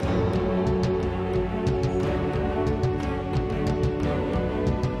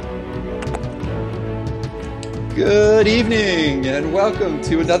Good evening and welcome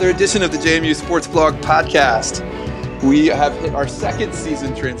to another edition of the JMU Sports Blog podcast. We have hit our second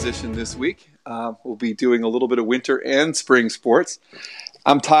season transition this week. We'll be doing a little bit of winter and spring sports.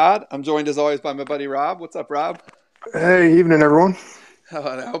 I'm Todd. I'm joined as always by my buddy Rob. What's up, Rob? Hey, evening, everyone.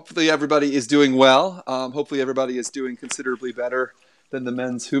 Hopefully everybody is doing well. Hopefully everybody is doing considerably better than the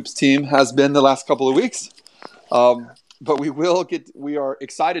men's hoops team has been the last couple of weeks. But we are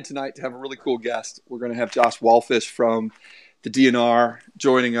excited tonight to have a really cool guest. We're going to have Josh Wallfish from the DNR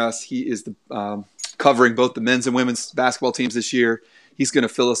joining us. He is covering both the men's and women's basketball teams this year. He's going to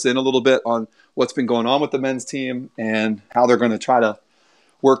fill us in a little bit on what's been going on with the men's team and how they're going to try to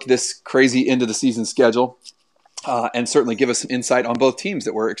work this crazy end of the season schedule, and certainly give us some insight on both teams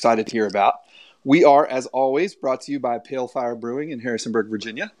that we're excited to hear about. We are, as always, brought to you by Pale Fire Brewing in Harrisonburg,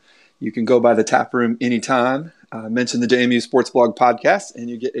 Virginia. You can go by the tap room anytime. Mention the JMU Sports Blog podcast, and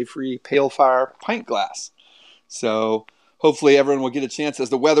you get a free Pale Fire pint glass. So hopefully everyone will get a chance as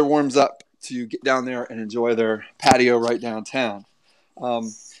the weather warms up to get down there and enjoy their patio right downtown.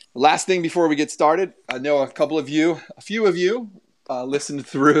 Last thing before we get started, I know a few of you listened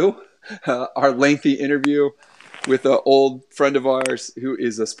through our lengthy interview with an old friend of ours who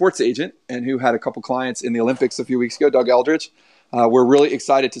is a sports agent and who had a couple clients in the Olympics a few weeks ago, Doug Eldridge. We're really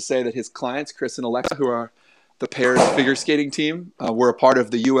excited to say that his clients, Chris and Alexa, who are the pairs figure skating team, were a part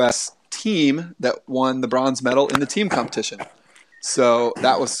of the U.S. team that won the bronze medal in the team competition. So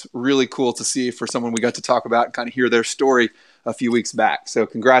that was really cool to see for someone we got to talk about and kind of hear their story a few weeks back. So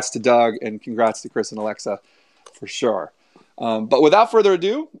congrats to Doug and congrats to Chris and Alexa for sure. But without further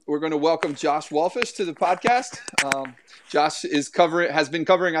ado, we're going to welcome Josh Wallfish to the podcast. Josh has been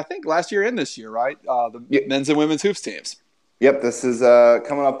covering, I think, last year and this year, right? The men's and women's hoops teams. Yep, this is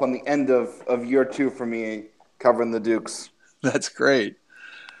coming up on the end of year two for me covering the Dukes. That's great.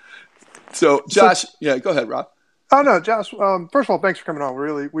 So, Josh, go ahead, Rob. Oh, no, Josh, first of all, thanks for coming on.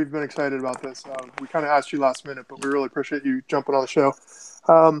 We've been excited about this. We kind of asked you last minute, but we really appreciate you jumping on the show.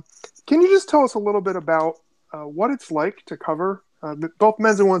 Can you just tell us a little bit about what it's like to cover both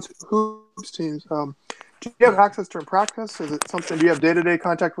men's and women's hoops teams? Do you have access during practice? Is it something, do you have day-to-day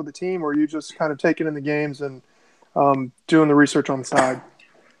contact with the team, or are you just kind of taking in the games and doing the research on the side?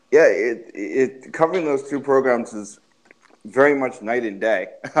 Yeah, it covering those two programs is very much night and day,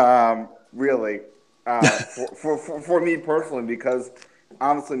 really, for me personally, because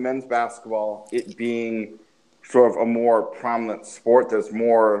honestly, men's basketball, it being sort of a more prominent sport, there's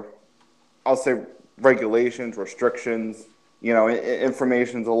more, I'll say, regulations, restrictions,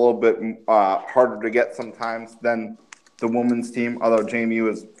 information's a little bit harder to get sometimes than the women's team, although JMU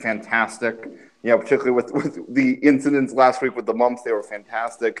is fantastic. Particularly with the incidents last week with the mumps, they were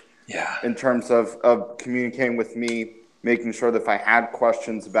fantastic. Yeah. In terms of communicating with me, making sure that if I had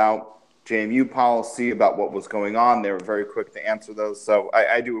questions about JMU policy, about what was going on, they were very quick to answer those. So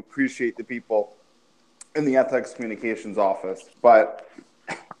I do appreciate the people in the athletics communications office. But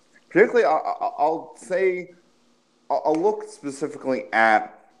particularly, I'll look specifically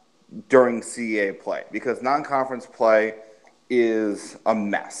at during CEA play, because non-conference play is a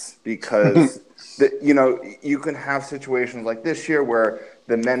mess, because you can have situations like this year where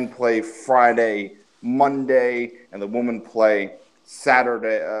the men play Friday, Monday, and the women play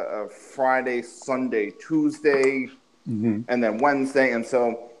Saturday, Friday, Sunday, Tuesday, and then Wednesday. And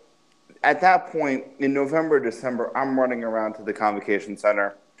so at that point in November, December, I'm running around to the Convocation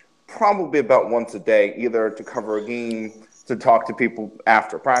Center probably about once a day, either to cover a game, to talk to people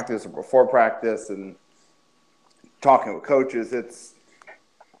after practice or before practice, and talking with coaches.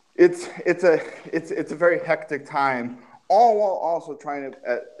 It's a very hectic time, all while also trying to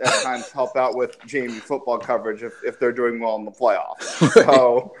at times help out with JMU football coverage if they're doing well in the playoffs.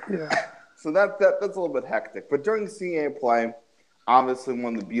 So that's a little bit hectic. But during CEA play, obviously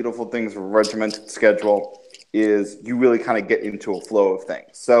one of the beautiful things of a regimented schedule is you really kind of get into a flow of things.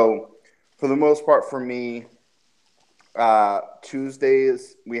 So for the most part for me,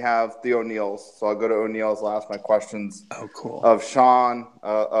 Tuesdays we have the O'Neills, so I'll go to O'Neill's, I'll ask my questions of Sean,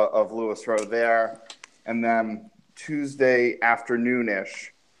 of Lewis Rowe there, and then Tuesday afternoonish,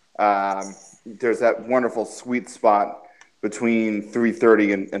 there's that wonderful sweet spot between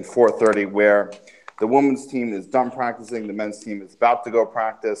 3:30 and 4:30 where the women's team is done practicing, the men's team is about to go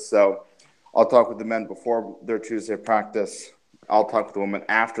practice. So I'll talk with the men before their Tuesday practice. I'll talk with the women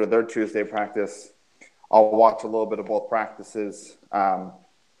after their Tuesday practice. I'll watch a little bit of both practices.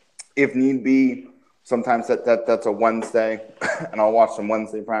 If need be, sometimes that's a Wednesday, and I'll watch some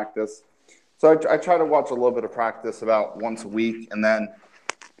Wednesday practice. So I try to watch a little bit of practice about once a week, and then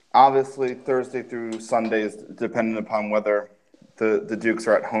obviously Thursday through Sundays, depending upon whether the Dukes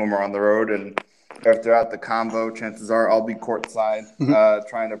are at home or on the road. And if they're at the combo, chances are I'll be courtside,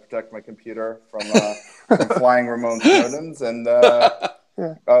 trying to protect my computer from flying Ramon Snowdens and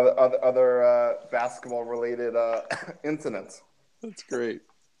Yeah. other basketball-related incidents. That's great.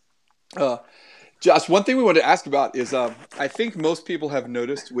 Josh, one thing we wanted to ask about is I think most people have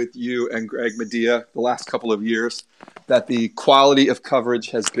noticed with you and Greg Medea the last couple of years that the quality of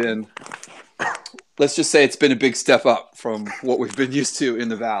coverage has been, let's just say it's been a big step up from what we've been used to in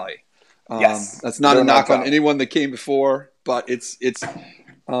the Valley. Yes. That's not a knock on anyone that came before, but it's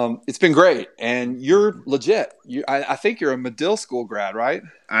been great, and you're legit. I think you're a Medill School grad, right?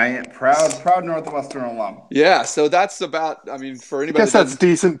 I am proud Northwestern alum. Yeah, so that's about. I mean, for anybody, I guess that's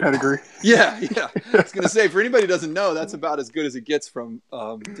decent pedigree. Yeah. I was going to say, for anybody who doesn't know, that's about as good as it gets from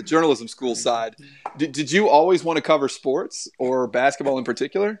the journalism school side. Did you always want to cover sports or basketball in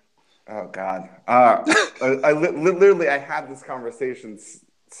particular? Oh God, I literally had this conversation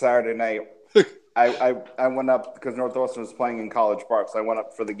Saturday night. I went up because Northwestern was playing in College Park, so I went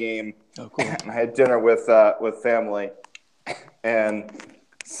up for the game. Oh, cool. And I had dinner with family, and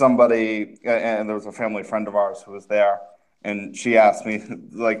there was a family friend of ours who was there, and she asked me,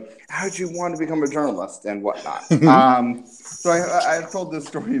 like, how did you want to become a journalist and whatnot? So I told this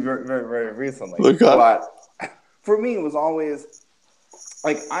story very, very, very recently. Okay. But for me, it was always,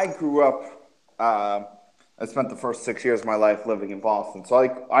 like, I grew up, I spent the first 6 years of my life living in Boston. So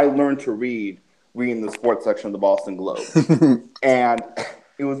I learned to reading the sports section of the Boston Globe. And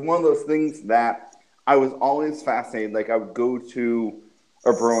it was one of those things that I was always fascinated. Like, I would go to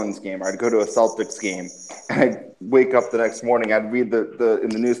a Bruins game, or I'd go to a Celtics game, and I'd wake up the next morning, I'd read in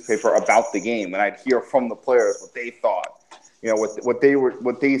the newspaper about the game, and I'd hear from the players what they thought, what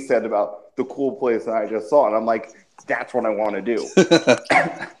they said about the cool plays that I just saw. And I'm like, that's what I want to do.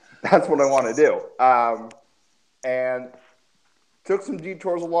 That's what I want to do. And took some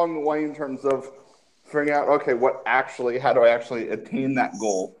detours along the way in terms of figuring out, okay, how do I actually attain that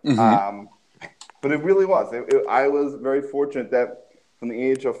goal? Mm-hmm. But it really was. I was very fortunate that from the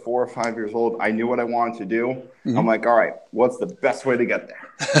age of 4 or 5 years old, I knew what I wanted to do. Mm-hmm. I'm like, all right, what's the best way to get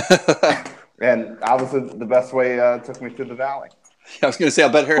there? And obviously the best way took me through the Valley. I was going to say, I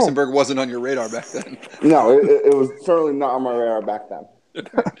bet Harrisonburg wasn't on your radar back then. No, it was certainly not on my radar back then.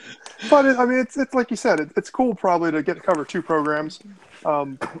 But it's like you said, it's cool probably to get to cover two programs,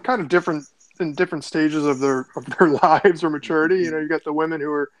 kind of different in different stages of their lives or maturity. You got the women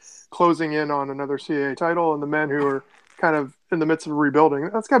who are closing in on another CAA title, and the men who are kind of in the midst of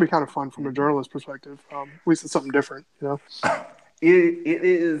rebuilding. That's got to be kind of fun from a journalist perspective. At least it's something different, It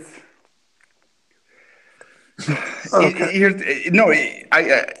is. Okay.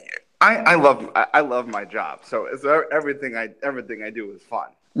 I love my job. So everything I do is fun.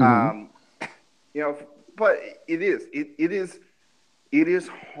 Mm-hmm. But it is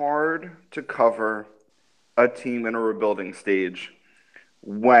hard to cover a team in a rebuilding stage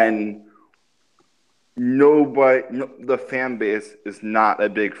when the fan base is not a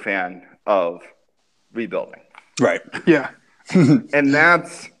big fan of rebuilding. Right. Yeah. And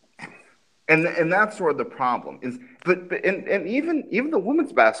that's sort of the problem is, but even the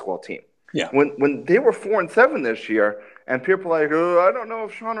women's basketball team. Yeah. When they were 4-7 this year, and people are like, oh, I don't know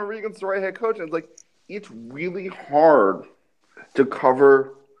if Shauna Regan's the right head coach. And it's like, it's really hard to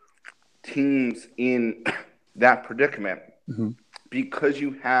cover teams in that predicament because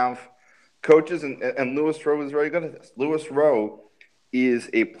you have coaches, and Louis Rowe is very good at this. Louis Rowe is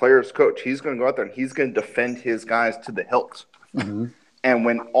a player's coach. He's going to go out there and he's going to defend his guys to the hilt. Mm-hmm. And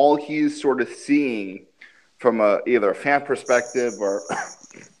when all he's sort of seeing from either a fan perspective or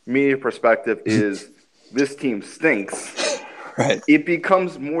media perspective is this team stinks, right, it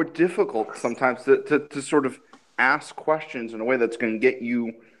becomes more difficult sometimes to sort of ask questions in a way that's going to get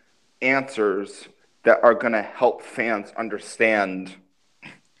you answers that are going to help fans understand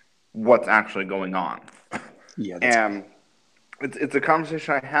what's actually going on. Yeah, and it's a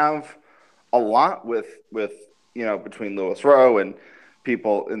conversation I have a lot with between Louis Rowe and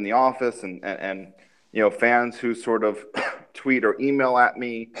people in the office and fans who sort of tweet or email at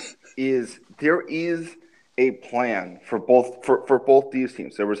me. There is a plan for both these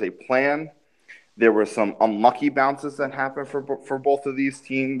teams. There was a plan. There were some unlucky bounces that happened for both of these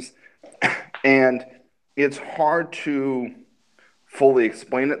teams, and it's hard to fully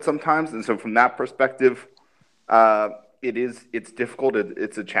explain it sometimes. And so from that perspective, it's difficult.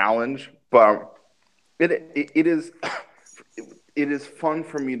 It's a challenge, but it is fun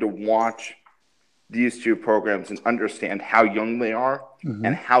for me to watch these two programs and understand how young they are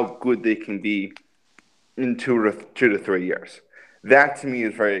and how good they can be in 2 to 3 years. That to me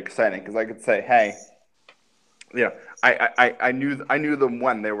is very exciting because I could say, hey, Yeah, I knew them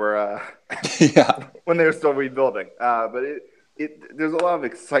when they were Yeah. when they were still rebuilding. But there's a lot of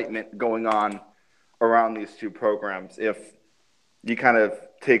excitement going on around these two programs. If you kind of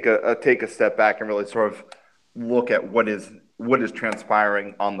take a step back and really sort of look at what is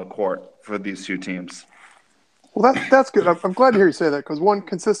transpiring on the court for these two teams. Well, that's good. I'm glad to hear you say that because one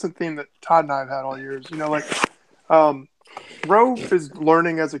consistent theme that Todd and I have had all year is, um, Rowe is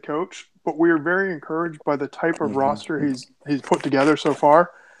learning as a coach, but we are very encouraged by the type of roster he's put together so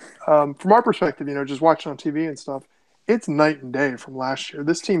far. From our perspective, just watching on TV and stuff, it's night and day from last year.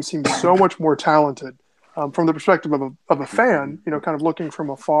 This team seems so much more talented. From the perspective of a fan, kind of looking from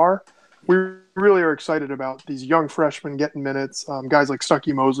afar, we really are excited about these young freshmen getting minutes. Guys like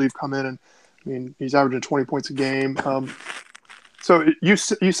Stuckey Mosley have come in, and I mean he's averaging 20 points a game. So you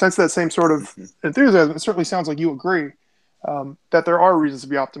sense that same sort of enthusiasm. It certainly sounds like you agree that there are reasons to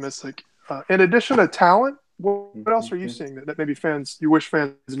be optimistic. In addition to talent, what else are you seeing that maybe you wish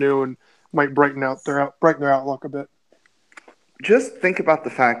fans knew and might brighten their outlook a bit? Just think about the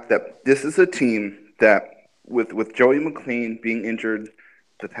fact that this is a team that, with Joey McLean being injured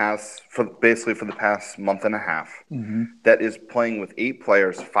for the past month and a half, that is playing with 8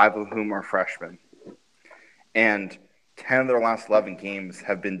 players, 5 of whom are freshmen, and 10 of their last 11 games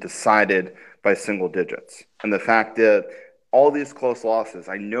have been decided by single digits. And the fact that all these close losses,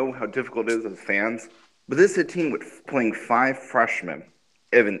 I know how difficult it is as fans, but this is a team playing 5 freshmen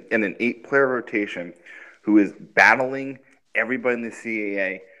in an 8-player rotation who is battling everybody in the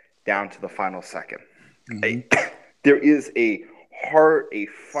CAA down to the final second. There is a heart, a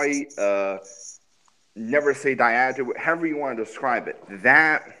fight, never say die attitude, however you want to describe it.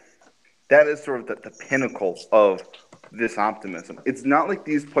 That is sort of the pinnacle of this optimism. It's not like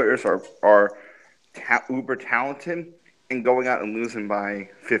these players are uber talented and going out and losing by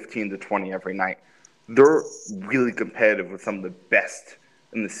 15 to 20 every night. They're really competitive with some of the best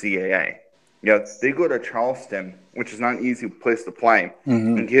in the CAA. They go to Charleston, which is not an easy place to play,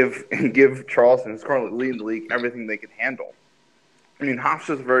 and give Charleston, who's currently leading the league, everything they can handle. I mean,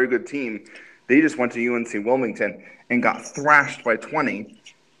 Hofstra's a very good team. They just went to UNC Wilmington and got thrashed by 20.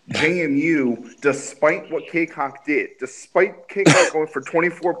 JMU, despite what Kaycock did, despite Kaycock going for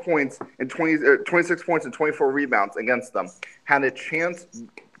 24 points and 26 points and 24 rebounds against them, had a chance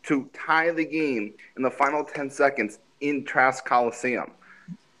to tie the game in the final 10 seconds in Trask Coliseum.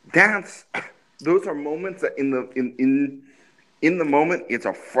 Those are moments that in the moment it's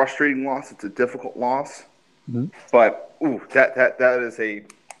a frustrating loss, it's a difficult loss, but that is a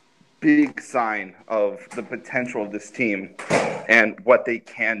big sign of the potential of this team and what they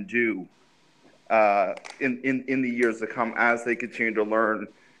can do in the years to come as they continue to learn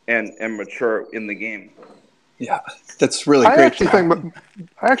and mature in the game. Yeah, that's really great. I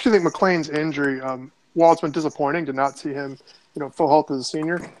actually think McLean's injury, while it's been disappointing to not see him, full health as a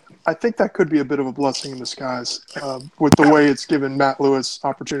senior, I think that could be a bit of a blessing in disguise with the way it's given Matt Lewis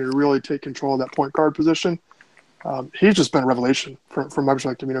opportunity to really take control of that point guard position. He's just been a revelation from my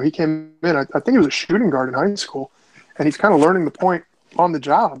perspective. He came in, I think he was a shooting guard in high school, and he's kind of learning the point on the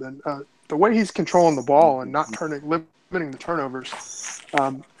job. And the way he's controlling the ball and not limiting the turnovers,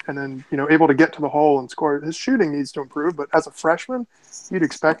 and then able to get to the hole and score. His shooting needs to improve, but as a freshman, you'd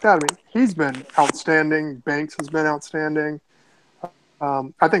expect that. I mean, he's been outstanding. Banks has been outstanding.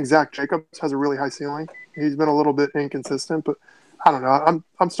 I think Zach Jacobs has a really high ceiling. He's been a little bit inconsistent, but I don't know.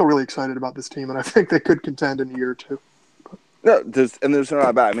 I'm still really excited about this team, and I think they could contend in a year or two. No, there's no doubt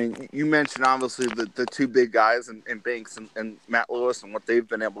about it. I mean, you mentioned obviously the two big guys in Banks and Matt Lewis and what they've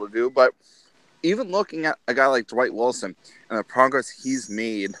been able to do, but even looking at a guy like Dwight Wilson and the progress he's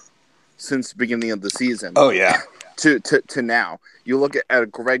made since the beginning of the season. Oh yeah. To now, you look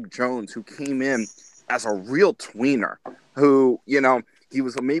at Greg Jones, who came in as a real tweener, who he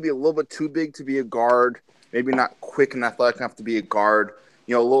was maybe a little bit too big to be a guard, maybe not quick and athletic enough to be a guard,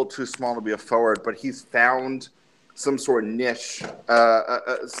 a little too small to be a forward, but he's found some sort of niche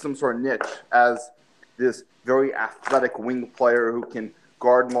as this very athletic wing player who can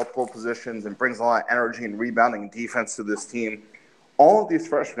guard multiple positions and brings a lot of energy and rebounding and defense to this team. All of these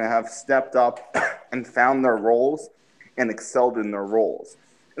freshmen have stepped up and found their roles and excelled in their roles.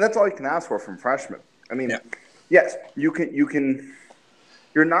 And that's all you can ask for from freshmen. I mean, yes, you're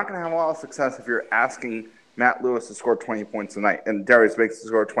not going to have a lot of success if you're asking Matt Lewis to score 20 points a night and Darius Banks to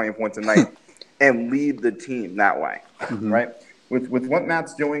score 20 points a night and lead the team that way, right? With what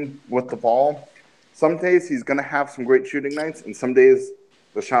Matt's doing with the ball, some days he's going to have some great shooting nights, and some days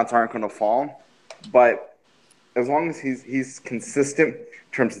the shots aren't going to fall. But as long as he's consistent in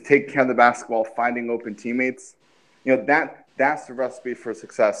terms of taking care of the basketball, finding open teammates, that's the recipe for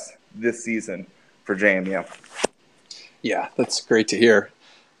success this season for JMU. Yeah, that's great to hear.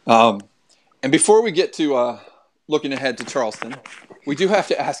 And before we get to looking ahead to Charleston, we do have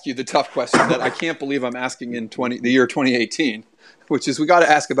to ask you the tough question that I can't believe I'm asking in the year 2018, which is we got to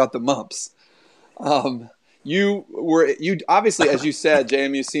ask about the Mumps. You obviously, as you said,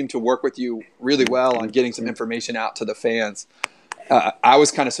 JMU seemed to work with you really well on getting some information out to the fans. I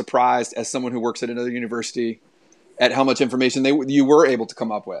was kind of surprised, as someone who works at another university, at how much information you were able to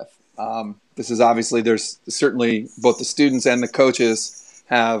come up with. This is obviously, there's certainly both the students and the coaches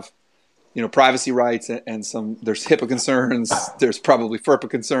have, privacy rights and there's HIPAA concerns. There's probably FERPA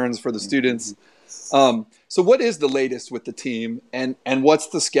concerns for the students. So what is the latest with the team, and what's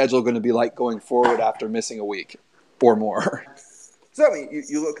the schedule going to be like going forward after missing a week or more? So, I mean,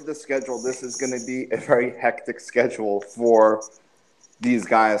 you look at the schedule, this is going to be a very hectic schedule for these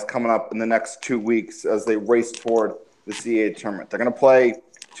guys coming up in the next 2 weeks as they race toward the CAA tournament. They're going to play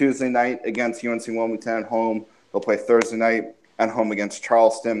Tuesday night against UNC Wilmington at home. They'll play Thursday night at home against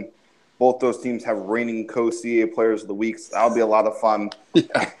Charleston. Both those teams have reigning co-CAA players of the week, so that'll be a lot of fun.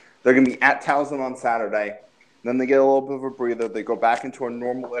 Yeah. They're going to be at Towson on Saturday. Then they get a little bit of a breather. They go back into a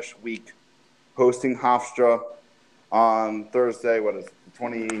normal-ish week, hosting Hofstra on Thursday, what is it, the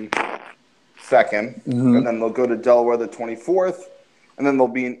 22nd. Mm-hmm. And then they'll go to Delaware the 24th. And then they'll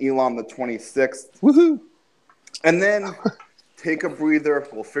be in Elon the 26th. Woohoo! And then take a breather.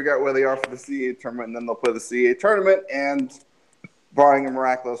 We'll figure out where they are for the CAA tournament, and then they'll play the CAA tournament. And barring a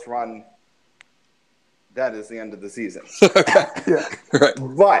miraculous run, that is the end of the season. Okay. Yeah. Right.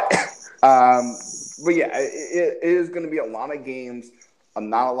 But yeah, it is going to be a lot of games,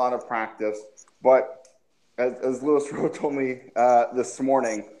 not a lot of practice. But as Louis Rowe told me this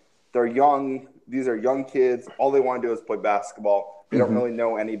morning, they're young. These are young kids. All they want to do is play basketball. They don't really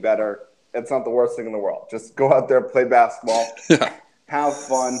know any better. It's not the worst thing in the world. Just go out there, play basketball, Yeah. have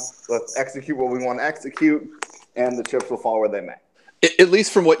fun. Let's execute what we want to execute, and the chips will fall where they may. At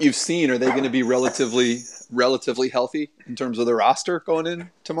least from what you've seen, are they going to be relatively healthy in terms of the roster going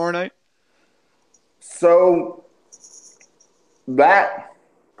in tomorrow night? So that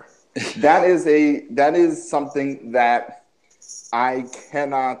is something that I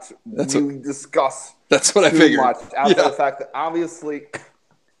cannot really discuss. That's what I too figured. much outside of the fact that obviously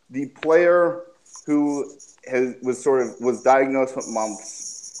the player who was diagnosed with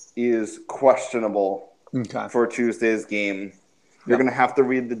mumps is questionable for Tuesday's game. You're going to have to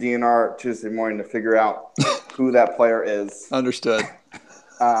read the DNR Tuesday morning to figure out who that player is. Understood.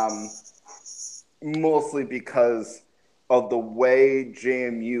 Mostly because of the way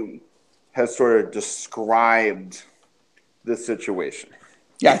JMU has sort of described this situation.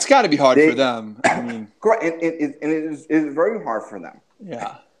 Yeah, it's got to be hard for them. I mean, correct, and it is very hard for them.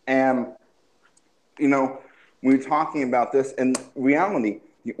 Yeah. And, when you're talking about this, in reality,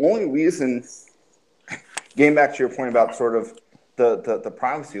 the only reason, getting back to your point about sort of the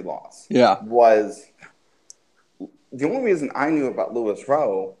privacy laws, was the only reason I knew about Louis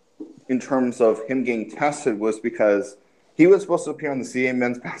Rowe in terms of him getting tested was because he was supposed to appear on the CAA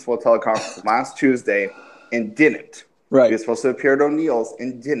men's basketball teleconference last Tuesday and didn't. Right. He was supposed to appear at O'Neill's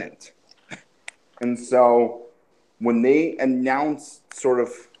and didn't. And so when they announced sort of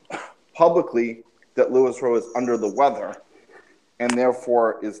publicly that Louis Rowe is under the weather and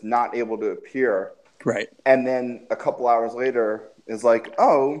therefore is not able to appear, right, and then a couple hours later is like,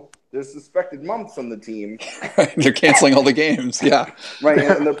 oh, there's suspected mumps on the team. Right. They're canceling all the games. Yeah. Right,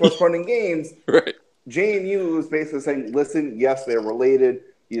 and they're postponing games. Right. JMU was basically saying, listen, yes, they're related.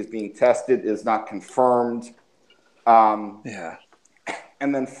 He is being tested. It is not confirmed. Yeah.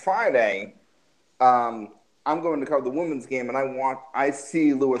 And then Friday, I'm going to cover the women's game, and I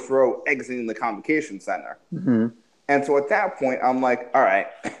see Louis Rowe exiting the convocation center. Mm-hmm. And so at that point, I'm like, all right,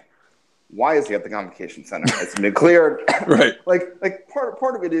 why is he at the convocation center? It's been cleared. Right. Like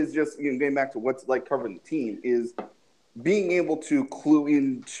part of it is just getting back to what's like covering the team is being able to clue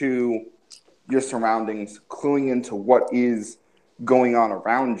into your surroundings, cluing into what is going on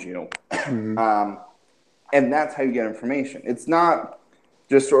around you. Mm-hmm. And that's how you get information. It's not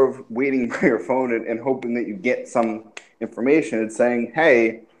just sort of waiting by your phone and hoping that you get some information. It's saying,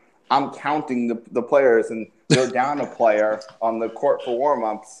 hey, I'm counting the players, and they're down a player on the court for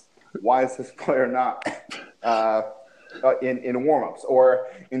warm-ups. Why is this player not in warm-ups? Or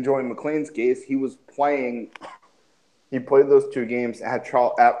in Joey McLean's case, he played those 2 games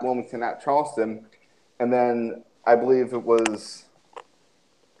at Wilmington at Charleston, and then I believe it was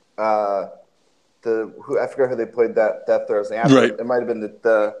I forgot who they played that Thursday. Right. It might have been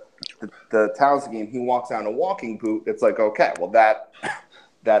the Towson game. He walks out in a walking boot. It's like, okay, well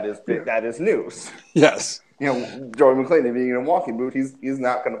that is big, that is news. Yes. Joey McClain being in a walking boot, he's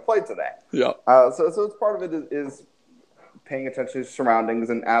not going to play today. Yeah. So it's part of it is paying attention to his surroundings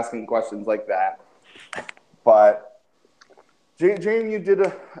and asking questions like that. But JMU did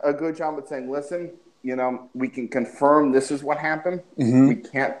a good job at saying, listen, we can confirm this is what happened. Mm-hmm.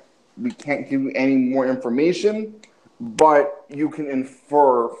 We can't give you any more information, but you can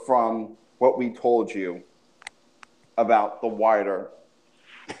infer from what we told you about the wider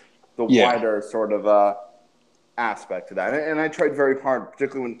sort of aspect to that. And I tried very hard,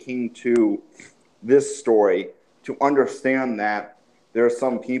 particularly when it came to this story, to understand that there are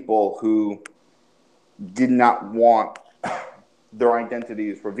some people who did not want their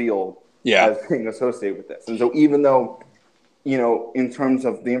identities revealed as being associated with this. And so even though, in terms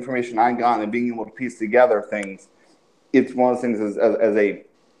of the information I got and being able to piece together things, it's one of the things as a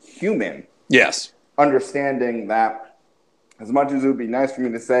human. Yes. Understanding that as much as it would be nice for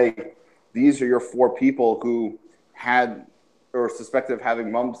me to say, these are your 4 people who had or suspected of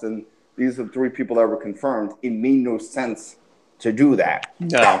having mumps, and these are 3 people that were confirmed, it made no sense to do that.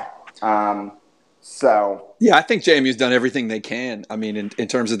 No. So I think JMU's done everything they can. I mean, in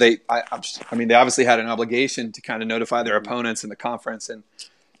terms of they obviously had an obligation to kind of notify their opponents in the conference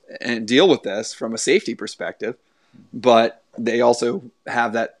and deal with this from a safety perspective, but they also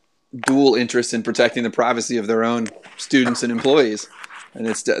have that dual interest in protecting the privacy of their own students and employees, and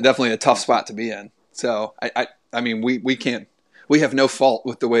it's definitely a tough spot to be in. So I mean, we have no fault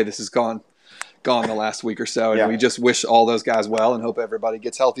with the way this has gone the last week or so, and we just wish all those guys well and hope everybody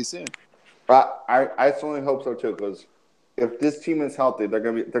gets healthy soon. I certainly hope so too, because if this team is healthy, they're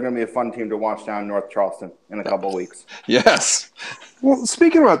gonna be a fun team to watch down in North Charleston in a couple of weeks. Yes. Well,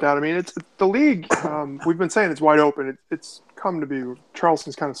 speaking about that, I mean, it's the league. We've been saying it's wide open. It's come to be.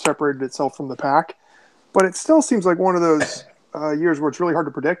 Charleston's kind of separated itself from the pack, but it still seems like one of those years where it's really hard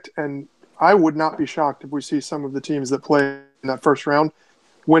to predict. And I would not be shocked if we see some of the teams that play in that first round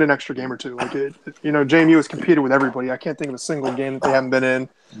win an extra game or two. Like JMU has competed with everybody. I can't think of a single game that they haven't been in.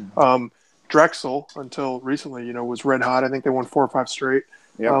 Drexel, until recently, was red hot. I think they won 4 or 5 straight.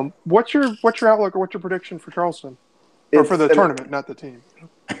 Yep. What's your outlook or what's your prediction for Charleston? Or for the tournament, not the team?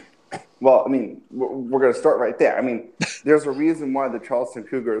 Well, I mean, we're going to start right there. I mean, there's a reason why the Charleston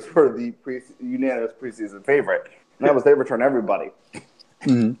Cougars were the unanimous preseason favorite, and that was they return everybody.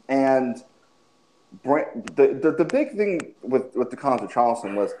 Mm-hmm. And the big thing with the College of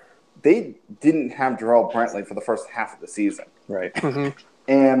Charleston was they didn't have Jarrell Brantley for the first half of the season. Right. Mm-hmm.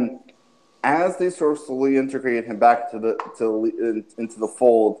 And as they sort of slowly integrated him back into the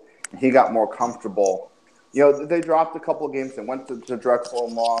fold, he got more comfortable. They dropped a couple of games and went to Drexel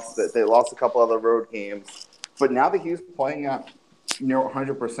and lost. They lost a couple other road games. But now that he's playing at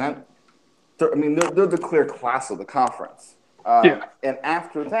 100%, they're the clear class of the conference. And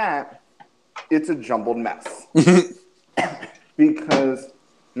after that, it's a jumbled mess. Because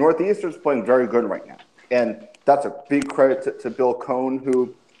Northeastern's playing very good right now. And that's a big credit to Bill Cohn,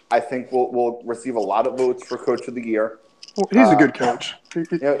 who I think will receive a lot of votes for Coach of the Year. Well, he's a good coach.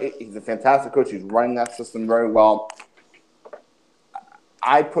 He's a fantastic coach. He's running that system very well.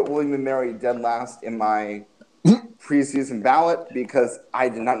 I put William & Mary dead last in my preseason ballot because I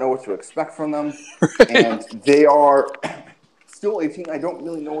did not know what to expect from them. Right. And they are still a team I don't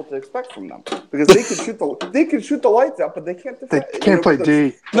really know what to expect from them because they can shoot the lights out, but they can't defend. They can't play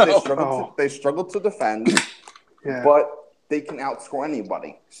D. No. They struggle to defend, but they can outscore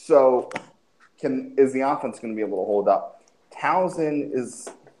anybody. So is the offense going to be able to hold up? Towson,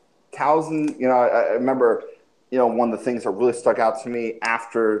 I remember, one of the things that really stuck out to me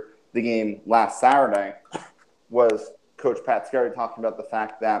after the game last Saturday was Coach Pat Scarry talking about the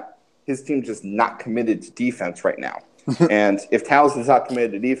fact that his team's just not committed to defense right now. And if Towson's not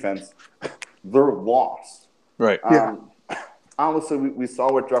committed to defense, they're lost. Right. Honestly, we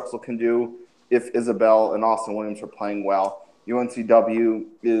saw what Drexel can do if Isabel and Austin Williams are playing well. UNCW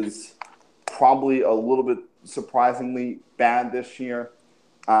is probably a little bit surprisingly bad this year.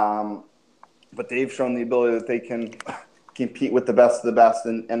 But they've shown the ability that they can compete with the best of the best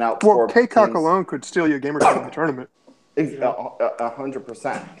and outscore. Well, K-Cock alone could steal you a game or two in the tournament.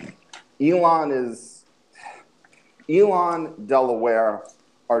 100%. Elon, Delaware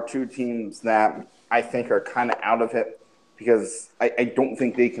are 2 teams that I think are kind of out of it because I don't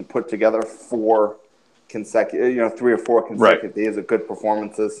think they can put together 3 or 4 consecutive days of good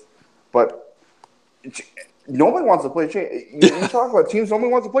performances. But nobody wants to play you talk about teams,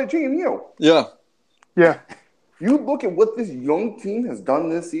 nobody wants to play JMU. Yeah. You look at what this young team has done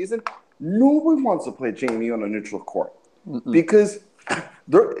this season, nobody wants to play JMU on a neutral court. Mm-mm. Because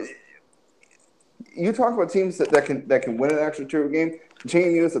you talk about teams that can win an extracurricular game.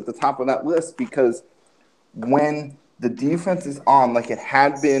 JMU is at the top of that list because when the defense is on, like it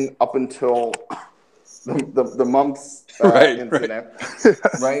had been up until the Mumps incident,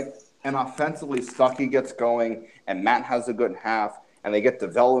 right? And offensively, Stuckey gets going, and Matt has a good half, and they get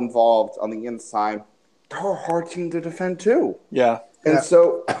DeVell involved on the inside. They're a hard team to defend too. Yeah. And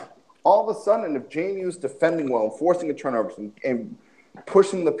so all of a sudden, if JMU's defending well, forcing a turnovers, and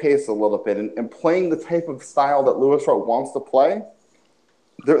pushing the pace a little bit, and playing the type of style that Lewis Rowe wants to play,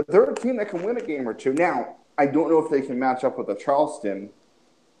 they're a team that can win a game or two. Now, I don't know if they can match up with a Charleston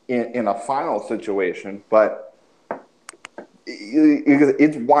in a final situation, but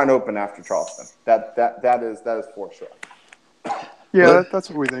it's wide open after Charleston. That is for sure. Yeah, that's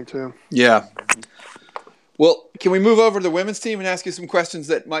what we think too. Yeah. Well, can we move over to the women's team and ask you some questions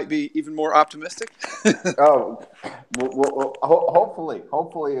that might be even more optimistic? Well, hopefully,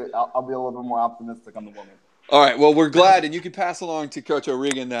 I'll be a little bit more optimistic on the women. All right. Well, we're glad, and you can pass along to Coach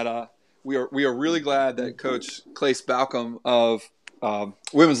O'Regan that we are really glad that Coach Clace Balcom of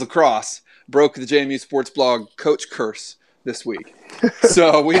women's lacrosse broke the JMU Sports Blog coach curse this week.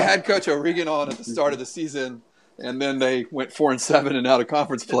 So we had Coach O'Regan on at the start of the season, and then they went 4-7 and out of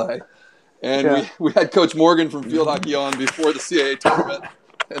conference play. And we had Coach Morgan from field hockey on before the CAA tournament,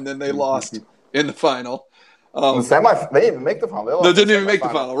 and then they lost in the final. They didn't even make the final. They didn't even make the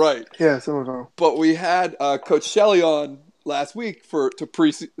final, right? Yeah, semifinal. But we had Coach Shelley on last week to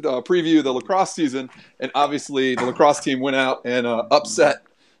preview the lacrosse season, and obviously the lacrosse team went out and upset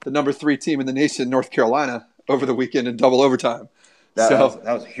the number 3 team in the nation, North Carolina, over the weekend in double overtime. That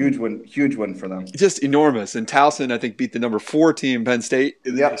was a huge win for them. Just enormous. And Towson, I think, beat the number 4 team, Penn State,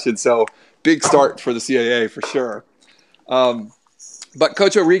 in the nation. So big start for the CAA for sure. But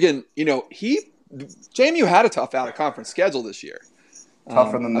Coach O'Regan, JMU had a tough out-of-conference schedule this year.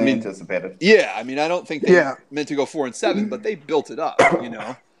 Tougher than they anticipated. Yeah, I don't think they meant to go 4-7, but they built it up,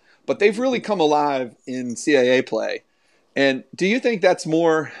 But they've really come alive in CAA play. And do you think that's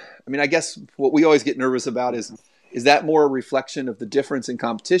more – I guess what we always get nervous about is that more a reflection of the difference in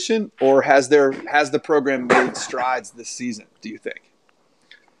competition, or has the program made strides this season, do you think?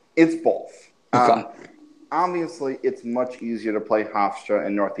 It's both. Okay. Obviously, it's much easier to play Hofstra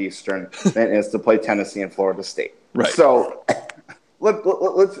and Northeastern than it is to play Tennessee and Florida State. Right. So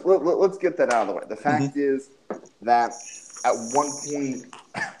let's get that out of the way. The fact is that at one point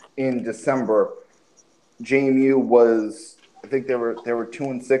in December, JMU was, I think they were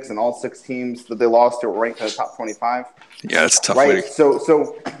 2-6, and all 6 teams that they lost to were ranked in the top 25. Yeah, it's a tough. Right.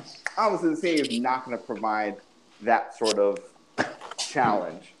 So obviously the city is not going to provide that sort of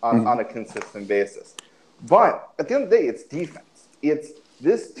challenge on a consistent basis. But at the end of the day, it's defense.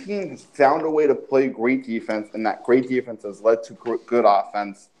 This team has found a way to play great defense, and that great defense has led to good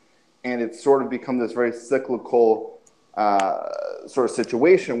offense. And it's sort of become this very cyclical sort of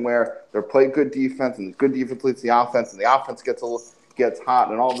situation where they're playing good defense, and the good defense leads the offense, and the offense gets hot,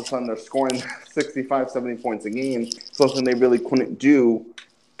 and all of a sudden they're scoring 65, 70 points a game, something they really couldn't do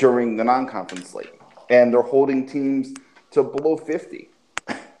during the non-conference slate. And they're holding teams to below 50.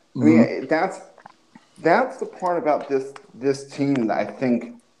 That's the part about this team that I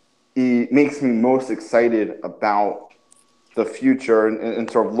think it makes me most excited about the future and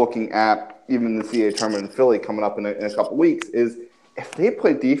sort of looking at even the CAA tournament in Philly coming up in a couple weeks is if they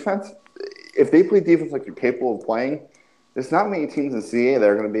play defense like they're capable of playing, there's not many teams in CAA that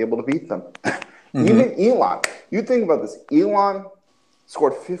are going to be able to beat them. Even Elon. You think about this. Elon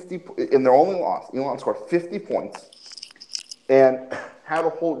scored 50 in their only loss. Elon scored 50 points and had to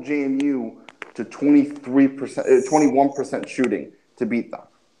hold JMU to 21% shooting to beat them.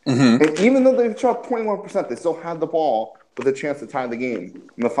 And even though they shot 21%, they still had the ball with a chance to tie the game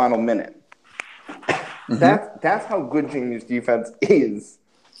in the final minute. That's how good JMU's defense is,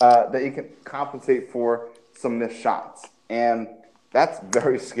 that you can compensate for some missed shots. And that's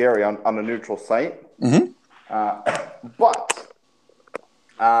very scary on a neutral site. But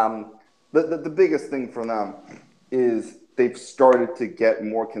the biggest thing for them is they've started to get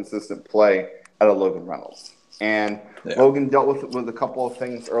more consistent play out of Logan Reynolds. And Logan dealt with a couple of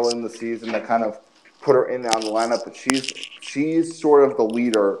things early in the season that kind of put her in on the lineup, but she's sort of the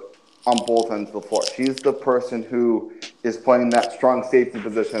leader on both ends of the floor. She's the person who is playing that strong safety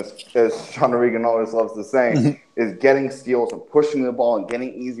position, as Sean O'Regan always loves to say, is getting steals and pushing the ball and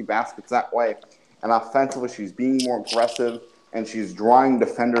getting easy baskets that way. And offensively, she's being more aggressive, and she's drawing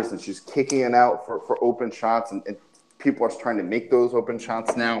defenders, and she's kicking it out for open shots, and people are trying to make those open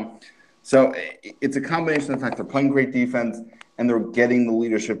shots now. So it's a combination of the fact they're playing great defense and they're getting the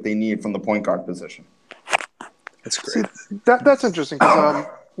leadership they need from the point guard position. That's great. See, that's interesting because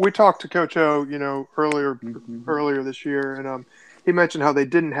we talked to Coach O, earlier this year, and he mentioned how they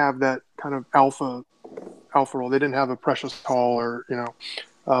didn't have that kind of alpha role. They didn't have a Precious Hall or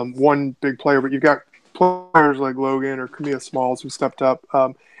one big player, but you've got players like Logan or Camilla Smalls who stepped up.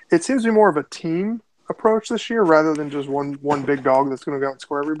 It seems to be more of a team approach this year rather than just one big dog that's going to go out and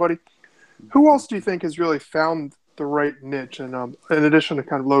score everybody. Who else do you think has really found the right niche? And in addition to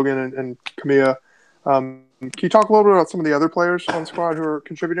kind of Logan and Camilla, can you talk a little bit about some of the other players on the squad who are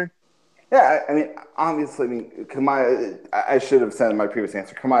contributing? Yeah, I mean, obviously, Kamaya, I should have said in my previous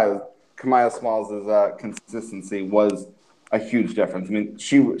answer, Kamaya Smalls' consistency was a huge difference. I mean,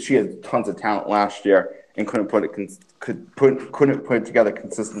 she had tons of talent last year and couldn't put it together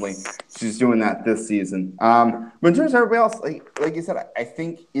consistently. She's doing that this season. But in terms of everybody else, like you said, I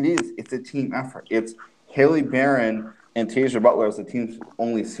think it's a team effort. It's Haley Barron and Tasia Butler as the team's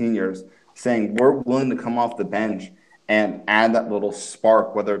only seniors saying we're willing to come off the bench and add that little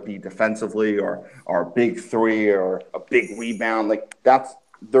spark, whether it be defensively or a big three or a big rebound.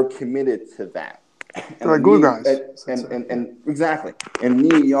 They're committed to that. They're like glue guys. And exactly. And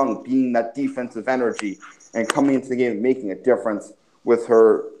Nia Young being that defensive energy and coming into the game and making a difference with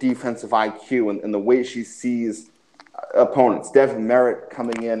her defensive IQ and the way she sees opponents. Devin Merritt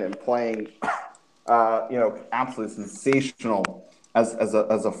coming in and playing, absolutely sensational as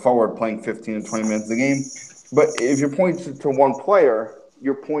a forward, playing 15 and 20 minutes a game. But if you're pointing to one player, if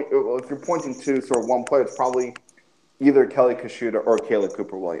you're pointing to sort of one player, it's probably either Kelly Kashuda or Kayla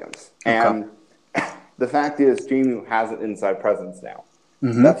Cooper-Williams. Okay. And the fact is, JMU has an inside presence now.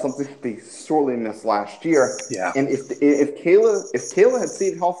 Mm-hmm. That's something they sorely missed last year. Yeah. And if Kayla had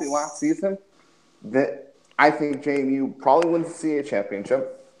stayed healthy last season, that I think JMU probably wins the CA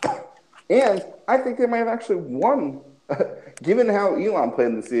championship. And I think they might have actually won, given how Elon played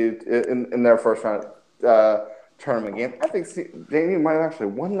in the CA in their first round tournament game. I think JMU might have actually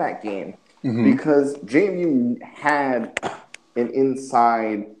won that game because JMU had an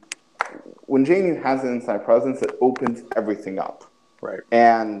inside. When JMU has an inside presence, it opens everything up. Right.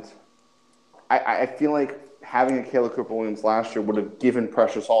 And I feel like having a Kayla Cooper-Williams last year would have given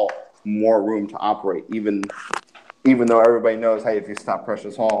Precious Hall more room to operate, even though everybody knows, hey, if you stop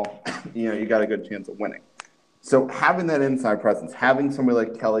Precious Hall, you got a good chance of winning. So having that inside presence, having somebody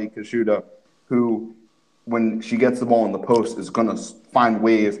like Kelly Kashuda, who, when she gets the ball in the post, is going to find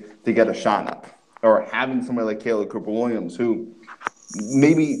ways to get a shot up, or having somebody like Kayla Cooper-Williams, who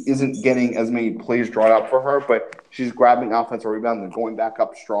maybe isn't getting as many plays drawn up for her, but she's grabbing offensive rebounds and going back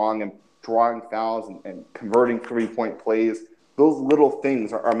up strong and drawing fouls and converting three-point plays. Those little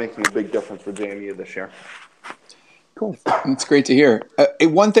things are making a big difference for JMU this year. Cool. It's great to hear.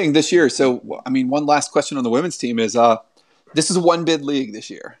 One thing this year, one last question on the women's team is this is a one-bid league this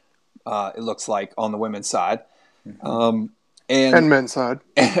year, it looks like, on the women's side. And men's side.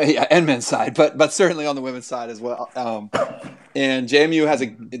 And men's side, but certainly on the women's side as well. And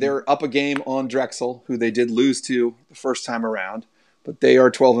JMU they're up a game on Drexel, who they did lose to the first time around, but they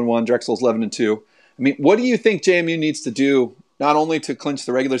are 12-1. Drexel's 11-2. I mean, what do you think JMU needs to do, not only to clinch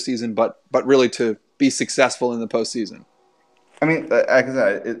the regular season, but really to be successful in the postseason? I mean, like I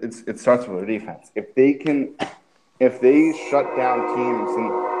said, it starts with their defense. If they shut down teams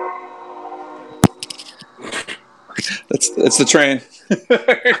and that's the train.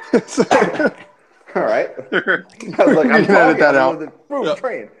 All right. I was like, I'm edit that out. Boom,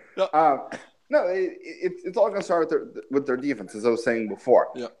 train. No, it's all going to start with their defense, as I was saying before.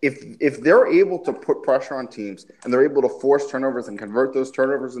 Yeah. If they're able to put pressure on teams and they're able to force turnovers and convert those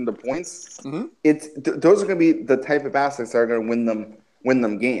turnovers into points, those are going to be the type of baskets that are going to win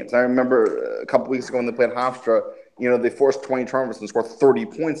them games. I remember a couple weeks ago when they played Hofstra, they forced 20 turnovers and scored 30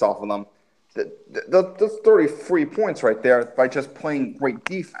 points off of them. That's 33 points right there by just playing great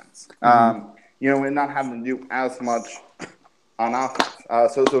defense. And not having to do as much on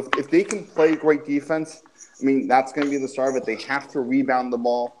offense. So if they can play great defense, I mean, that's going to be the start of it. They have to rebound the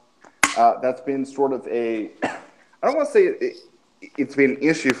ball. That's been sort of I don't want to say it's been an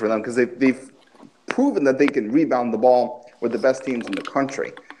issue for them because they've proven that they can rebound the ball with the best teams in the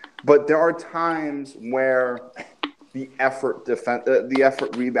country. But there are times where the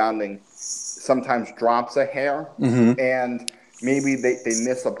effort rebounding sometimes drops a hair, and maybe they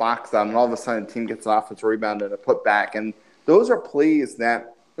miss a box out, and all of a sudden a team gets an offensive rebound and a putback. And those are plays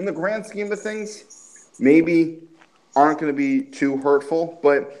that, in the grand scheme of things, maybe aren't going to be too hurtful.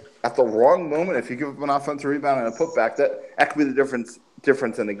 But at the wrong moment, if you give up an offensive rebound and a putback, that could be the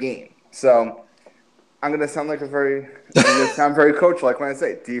difference in the game. So I'm going to sound very coach-like when I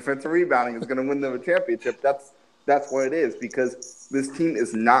say defensive rebounding is going to win them a championship. That's what it is, because this team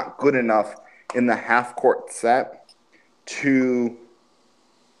is not good enough in the half-court set to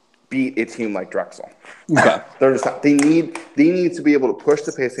beat a team like Drexel. Okay. They're just not, they need to be able to push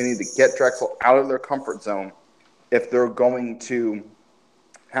the pace. They need to get Drexel out of their comfort zone if they're going to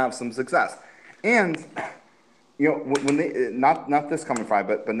have some success. And when they not this coming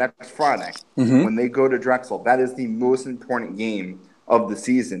Friday, but next Friday, when they go to Drexel, that is the most important game of the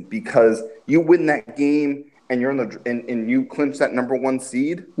season, because you win that game and you're and you clinch that number 1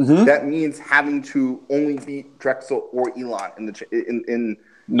 seed. That means having to only beat Drexel or Elon in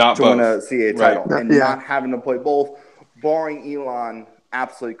not to both. Win a CA title, Right. and not having to play both, barring Elon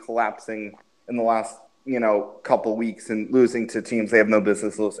absolutely collapsing in the last couple weeks and losing to teams they have no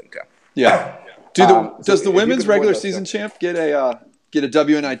business losing to. Yeah. Does the women's regular season champ get a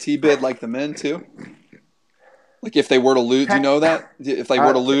WNIT bid like the men too? Like if they were to lose, do you know that? If they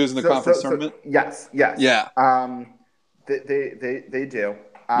were to lose in the conference tournament? Yes. Yeah. They do.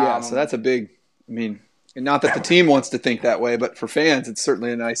 So that's a big. I mean, and not that the team wants to think that way, but for fans, it's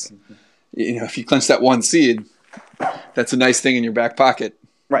certainly a nice. If you clinch that 1 seed, that's a nice thing in your back pocket.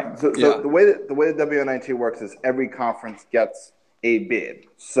 Right. So the way the WNIT works is every conference gets a bid.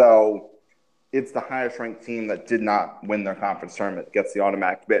 So it's the highest ranked team that did not win their conference tournament gets the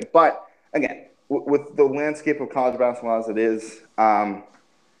automatic bid. But again, with the landscape of college basketball as it is,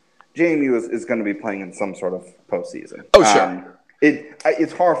 JMU is going to be playing in some sort of postseason. Oh, sure.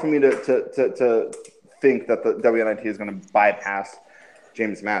 It's hard for me to think that the WNIT is going to bypass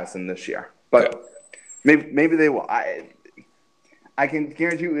James Madison this year, but maybe they will. I can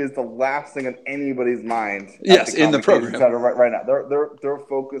guarantee you is the last thing on anybody's mind. Yes, in the program right now. They're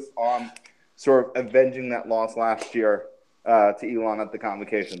focused on sort of avenging that loss last year to Elon at the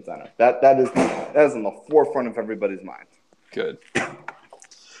Convocation Center. That is in the forefront of everybody's mind. Good.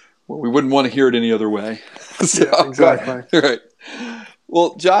 Well, we wouldn't want to hear it any other way. Yeah, exactly. All right.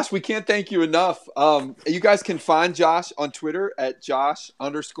 Well, Josh, we can't thank you enough. You guys can find Josh on Twitter at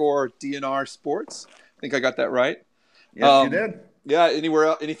Josh_DNR Sports. I think I got that right. Yes, you did. Yeah.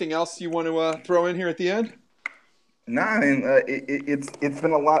 Anything else you want to throw in here at the end? No, I mean it's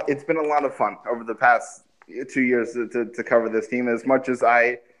been a lot. It's been a lot of fun over the past 2 years to cover this team. As much as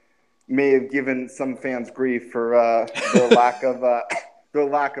I may have given some fans grief for their lack of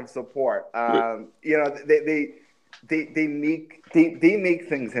support, they make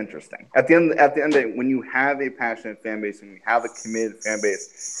things interesting. At the end of the day, when you have a passionate fan base and you have a committed fan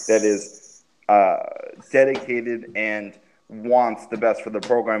base that is dedicated and wants the best for the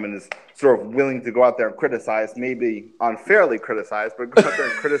program and is sort of willing to go out there and criticize, maybe unfairly criticize, but go out there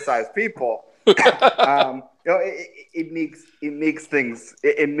and criticize people. It makes things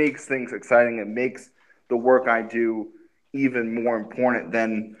exciting. It makes the work I do even more important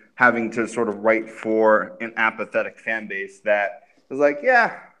than having to sort of write for an apathetic fan base that is like,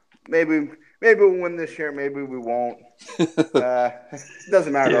 yeah, maybe we'll win this year, maybe we won't. It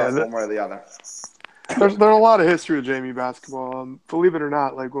doesn't matter to us one way or the other. There's a lot of history with JMU basketball. Believe it or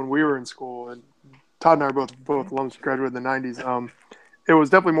not, like when we were in school, and Todd and I are both alums, graduated in the 90s, it was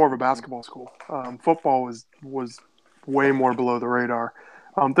definitely more of a basketball school. Football was way more below the radar.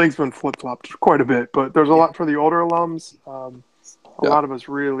 Things have been flip-flopped quite a bit, but there's a lot for the older alums. A lot of us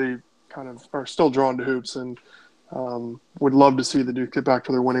really kind of are still drawn to hoops and would love to see the Duke get back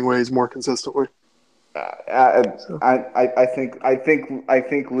to their winning ways more consistently. I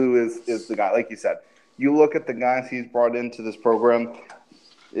think Lou is the guy. Like you said, you look at the guys he's brought into this program.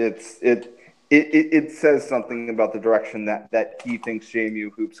 It says something about the direction that he thinks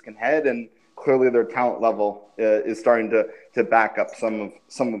JMU hoops can head, and clearly their talent level is starting to back up some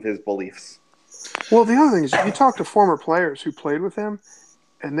of his beliefs. Well, the other thing is you talk to former players who played with him,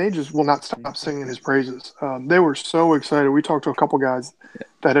 and they just will not stop singing his praises. They were so excited. We talked to a couple guys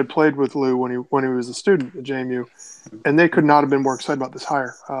that had played with Lou when he was a student at JMU, and they could not have been more excited about this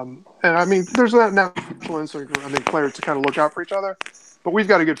hire. And I mean, there's that natural instinct for, I think, players to kind of look out for each other. But we've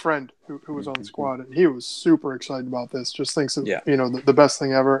got a good friend who was on the squad, and he was super excited about this. Just thinks of the best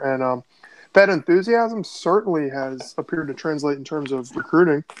thing ever, and that enthusiasm certainly has appeared to translate in terms of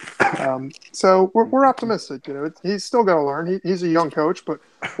recruiting. So we're optimistic. He's still got to learn. He's a young coach, but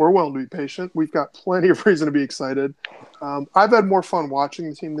we're willing to be patient. We've got plenty of reason to be excited. I've had more fun watching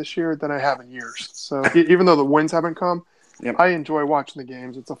the team this year than I have in years. So even though the wins haven't come, I enjoy watching the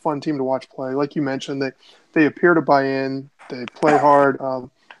games. It's a fun team to watch play. Like you mentioned, they appear to buy in. They play hard.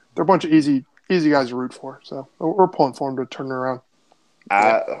 They're a bunch of easy guys to root for. So we're pulling for them to turn it around.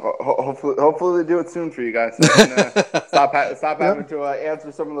 Hopefully they do it soon for you guys. So stop having to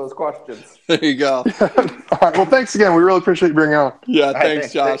answer some of those questions. There you go. All right. Well, thanks again. We really appreciate you bringing on. Yeah,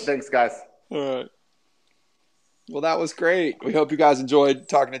 thanks, Josh. Thanks, guys. All right. Well, that was great. We hope you guys enjoyed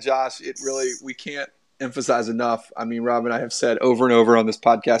talking to Josh. We can't emphasize enough. I mean, Rob and I have said over and over on this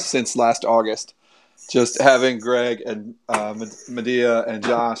podcast since last August, just having Greg and Medea and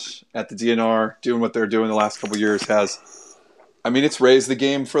Josh at the DNR doing what they're doing the last couple of years it's raised the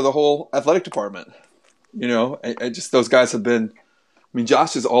game for the whole athletic department. And just those guys have been,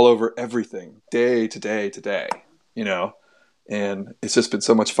 Josh is all over everything day to day to day, and it's just been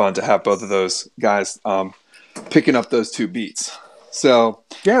so much fun to have both of those guys picking up those two beats. So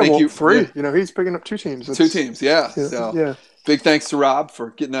thank you. Three. He's picking up two teams. Two teams, yeah. So yeah. Big thanks to Rob for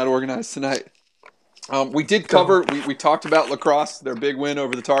getting that organized tonight. We did cover. We talked about lacrosse, their big win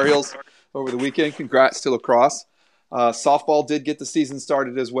over the Tar Heels over the weekend. Congrats to lacrosse. Softball did get the season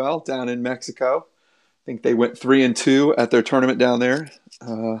started as well down in Mexico. I think they went 3-2 at their tournament down there.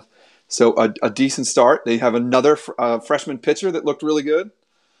 So a decent start. They have another freshman pitcher that looked really good.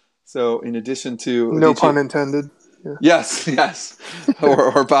 So in addition to no pun intended. Yeah. Yes,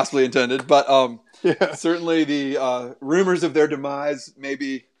 or possibly intended, but certainly the rumors of their demise may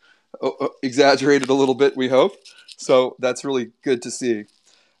be exaggerated a little bit. We hope so. That's really good to see.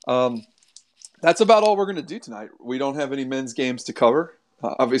 That's about all we're going to do tonight. We don't have any men's games to cover,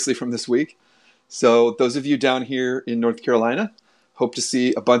 obviously from this week. So those of you down here in North Carolina, hope to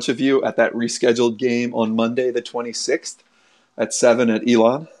see a bunch of you at that rescheduled game on Monday, the 26th at 7 at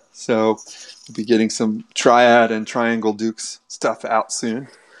Elon. So we'll be getting some Triad and Triangle Dukes stuff out soon.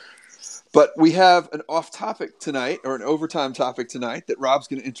 But we have an off topic tonight, or an overtime topic tonight, that Rob's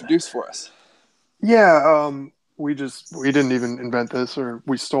going to introduce for us. Yeah, we didn't even invent this, or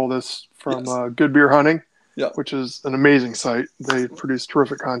we stole this from Good Beer Hunting, which is an amazing site. They produce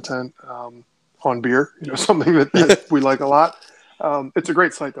terrific content on beer, something that we like a lot. It's a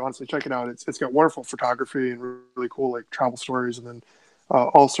great site, though. Honestly, check it out. It's got wonderful photography and really cool travel stories, and then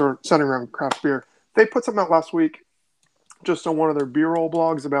also centering around craft beer. They put something out last week just on one of their beer roll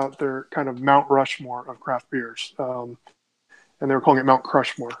blogs about their kind of Mount Rushmore of craft beers. And they were calling it Mount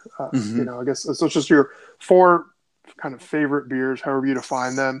Crushmore. I guess so. It's just your 4 kind of favorite beers, however you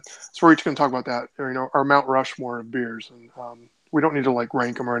define them. So we're each going to talk about that, our Mount Rushmore of beers. And we don't need to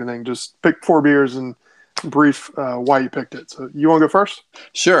rank them or anything. Just pick 4 beers and brief why you picked it. So you want to go first?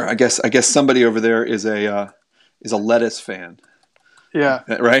 Sure. I guess somebody over there is a lettuce fan. Yeah.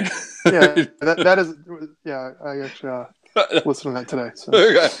 Right? Yeah. That is. Yeah. I actually listened to that today. So.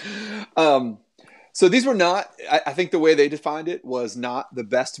 Okay. So these were not. I think the way they defined it was not the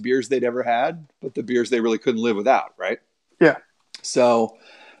best beers they'd ever had, but the beers they really couldn't live without. Right? Yeah. So,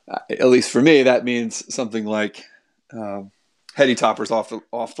 at least for me, that means something like Heady Topper's off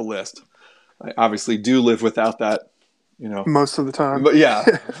the list. I obviously do live without that. Most of the time. But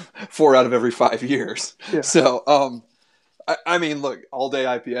 4 out of every 5 years. Yeah. So, I mean, look, All Day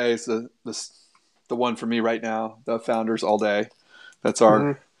IPA is the one for me right now. The Founders All Day. That's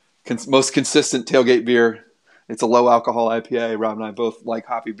our most consistent tailgate beer. It's a low alcohol IPA. Rob and I both like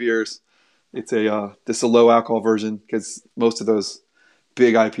hoppy beers. It's a low alcohol version because most of those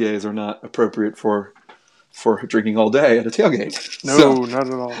big IPAs are not appropriate for drinking all day at a tailgate. No, not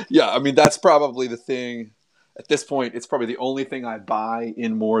at all. Yeah, I mean, that's probably the thing. At this point, it's probably the only thing I buy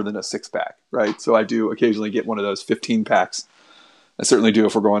in more than a 6-pack, right? So I do occasionally get one of those 15 packs. I certainly do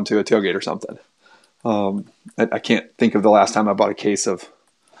if we're going to a tailgate or something. I can't think of the last time I bought a case of,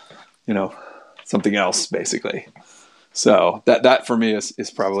 something else, basically. So that for me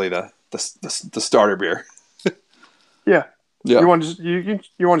is probably the starter beer. Yeah. Yeah. You want to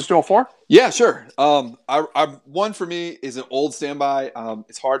just do all 4? Yeah, sure. One for me is an old standby.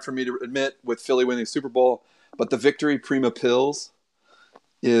 It's hard for me to admit with Philly winning the Super Bowl, but the Victory Prima Pils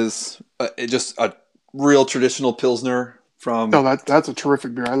is just a real traditional Pilsner from. No, that's a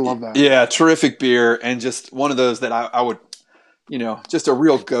terrific beer. I love that. Yeah, terrific beer, and just one of those that I would, just a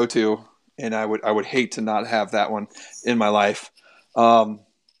real go-to, and I would hate to not have that one in my life. My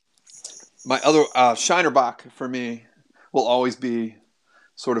other Shinerbach for me will always be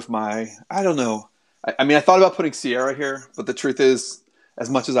sort of I don't know. I thought about putting Sierra here, but the truth is, as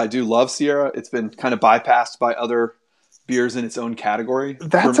much as I do love Sierra, it's been kind of bypassed by other beers in its own category.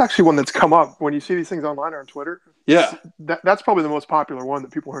 That's actually one that's come up when you see these things online or on Twitter. Yeah. That's probably the most popular one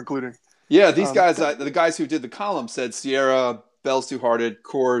that people are including. Yeah, these guys, the guys who did the column said Sierra, Bell's Two Hearted,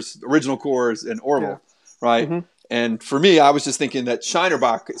 Coors, Original Coors, and Orville, right? Mm-hmm. And for me, I was just thinking that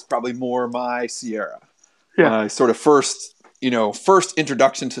Shinerbach is probably more my Sierra. Yeah. Sort of first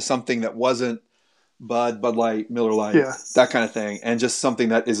introduction to something that wasn't Bud Light, Miller Lite, that kind of thing. And just something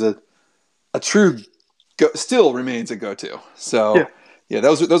that is a true, still remains a go-to. So, yeah,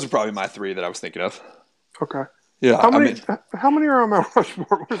 those are probably my 3 that I was thinking of. Okay. Yeah, How many are on Mount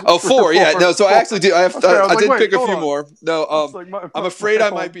Rushmore? Oh, 4. Yeah, no. So I actually do. I did pick a few more. No, I'm afraid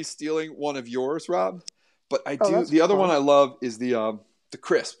I might be stealing one of yours, Rob. But I do. The other one I love is the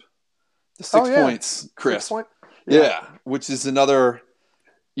crisp, the 6 points crisp. 6 point? Yeah, which is another,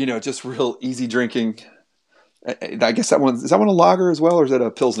 just real easy drinking. I guess that one is that one a lager as well, or is that a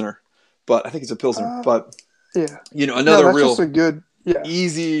pilsner? But I think it's a pilsner. But another that's real just a good,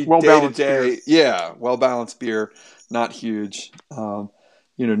 easy well-balanced day-to-day. Yeah, well balanced beer, not huge. None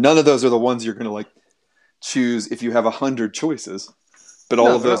of those are the ones you're going to choose if you have 100 choices. But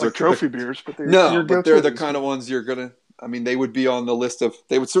all of those are trophy beers. But they're the kind of ones you're gonna. I mean, they would be on the list of.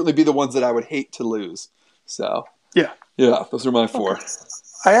 They would certainly be the ones that I would hate to lose. So yeah, those are my 4. Okay.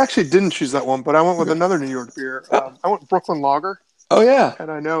 I actually didn't choose that one, but I went with another New York beer. I went Brooklyn Lager. Oh yeah,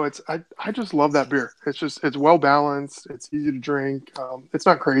 and I know I just love that beer. It's well balanced. It's easy to drink. It's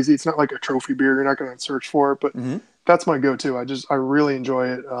not crazy. It's not like a trophy beer. You're not going to search for it, but that's my go-to. I really enjoy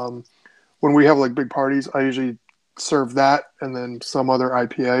it. When we have big parties, I usually serve that and then some other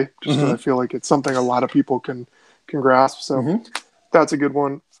IPA, just because I feel like it's something a lot of people can grasp. So that's a good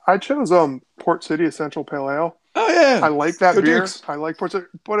one. I chose Port City Essential Pale Ale. Oh yeah, I like that beer. Dukes. I like Port City,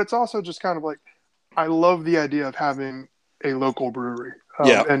 but it's also just kind of I love the idea of having a local brewery.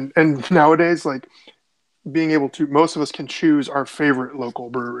 And nowadays, being able to, most of us can choose our favorite local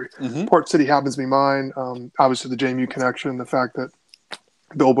brewery. Port City happens to be mine. Obviously the JMU connection, the fact that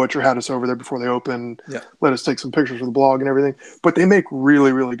Bill Butcher had us over there before they opened, let us take some pictures for the blog and everything, but they make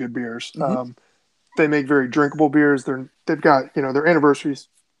really, really good beers. They make very drinkable beers. They've got, their anniversaries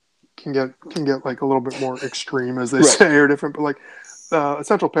can get a little bit more extreme, as they say, or different, but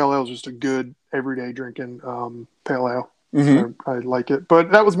Essential Pale Ale is just a good everyday drinking pale ale. I like it,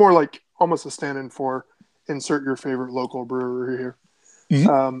 but that was more almost a stand-in for insert your favorite local brewery here.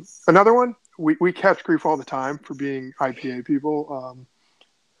 Another one, we catch grief all the time for being IPA people.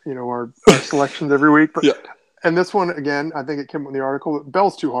 Our selections every week, but and this one again, I think it came in the article.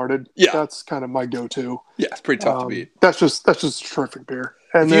 Bell's Two Hearted. Yeah, that's kind of my go-to. Yeah, it's pretty tough to beat. That's just terrific beer.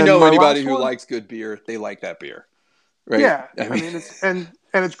 And if you know anybody who likes good beer, they like that beer, right? Yeah, I mean it's and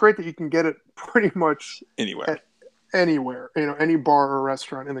it's great that you can get it pretty much anywhere. Anywhere, any bar or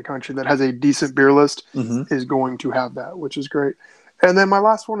restaurant in the country that has a decent beer list is going to have that, which is great. And then my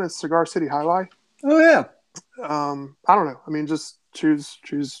last one is Cigar City High Life. Oh yeah. I don't know. I mean, just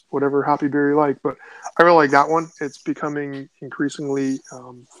choose whatever hoppy beer you like, but I really like that one. It's becoming increasingly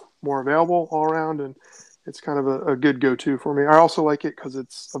more available all around, and it's kind of a good go-to for me. I also like it because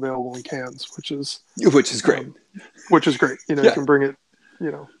it's available in cans, which is great. You can bring it,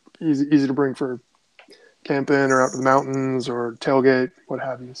 easy to bring for camping or out to the mountains or tailgate, what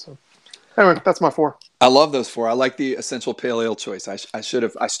have you. So anyway, that's my 4. I love those 4. I like the Essential Pale Ale choice. I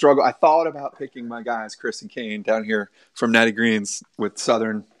thought about picking my guys, Chris and Kane, down here from Natty Greens with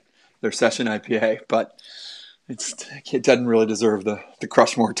Southern, their session IPA, but it doesn't really deserve the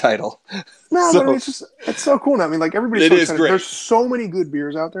Crushmore title. No, but it's so cool now. I mean, everybody's it is great. There's so many good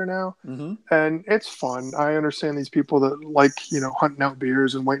beers out there now, and it's fun. I understand these people that like, hunting out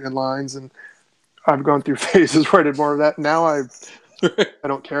beers and waiting in lines, and I've gone through phases where I did more of that. Now I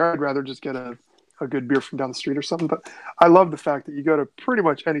don't care. I'd rather just get a good beer from down the street or something. But I love the fact that you go to pretty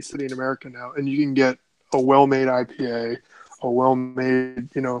much any city in America now, and you can get a well-made IPA, a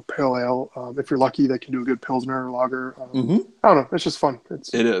well-made, pale ale. If you're lucky, they can do a good Pilsner or lager. I don't know. It's just fun.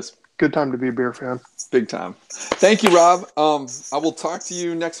 It is. Good time to be a beer fan. Big time. Thank you, Rob. I will talk to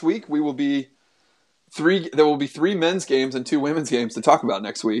you next week. There will be 3 men's games and 2 women's games to talk about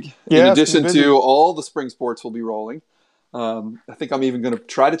next week. In addition to all the spring sports will be rolling. I think I'm even going to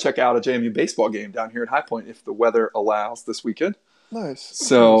try to check out a JMU baseball game down here at High Point if the weather allows this weekend. Nice.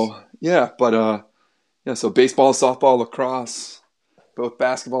 So, so baseball, softball, lacrosse, both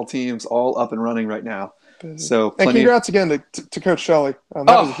basketball teams all up and running right now. So, and congrats again to Coach Shelley. That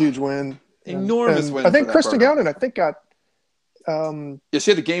was a huge win. Enormous win. I think Kristen Gowden, got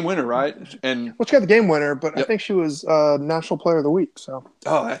she had the game winner, right? And she got the game winner, but I think she was National Player of the Week. So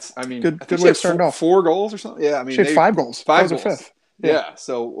that's good way to start off. 4 goals or something. Yeah, I mean she had 5 goals. 5 goals. Was her 5th. Yeah.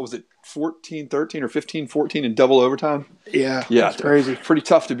 So what was it 14-13 or 15-14 in double overtime? Yeah, that's crazy. Pretty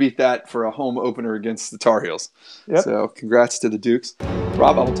tough to beat that for a home opener against the Tar Heels. Yep. So congrats to the Dukes.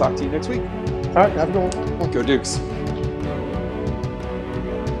 Rob, I will talk to you next week. All right, have a good one. Go Dukes.